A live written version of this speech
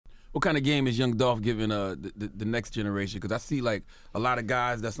What kind of game is Young Dolph giving the next generation? Because I see like a lot of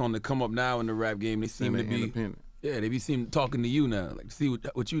guys that's on the come up now in the rap game. They seem to be independent. Yeah, they be talking to you now, like see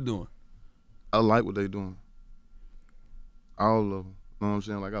what you doing. I like what they doing. All of them. You know what I'm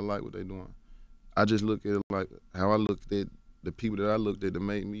saying? Like I like what they doing. I just look at it like how I looked at the people that I looked at that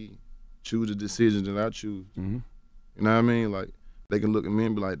made me choose the decisions that I choose. Mm-hmm. You know what I mean? Like they can look at me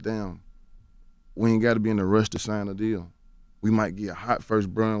and be like, damn, we ain't got to be in a rush to sign a deal. We might get hot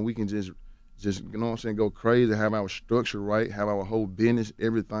first, bro, and we can just you know what I'm saying, go crazy, have our structure right, have our whole business,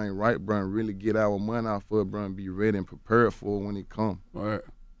 everything right, bro, and really get our money out for it, bro, and be ready and prepared for it when it come. All right.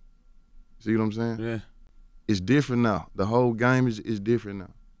 See what I'm saying? Yeah. It's different now. The whole game is different now.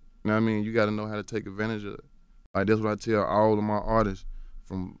 You know what I mean? You got to know how to take advantage of it. Like that's what I tell all of my artists,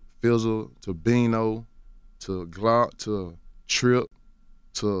 from Fizzle to Bino to Glock to Trip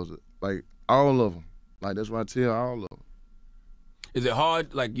to like all of them. Like that's what I tell all of them. Is it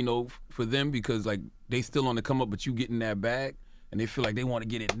hard, like, you know, for them because like they still on the come up, but you getting that bag and they feel like they want to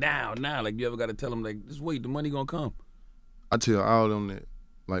get it now? Like you ever got to tell them like, just wait, the money gonna come? I tell all of them that,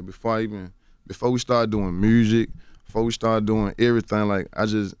 like before we start doing music, before we start doing everything, like I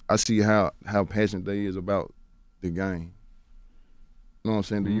see how passionate they is about the game. You know what I'm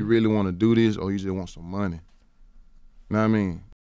saying? Do you really want to do this or you just want some money? You know what I mean?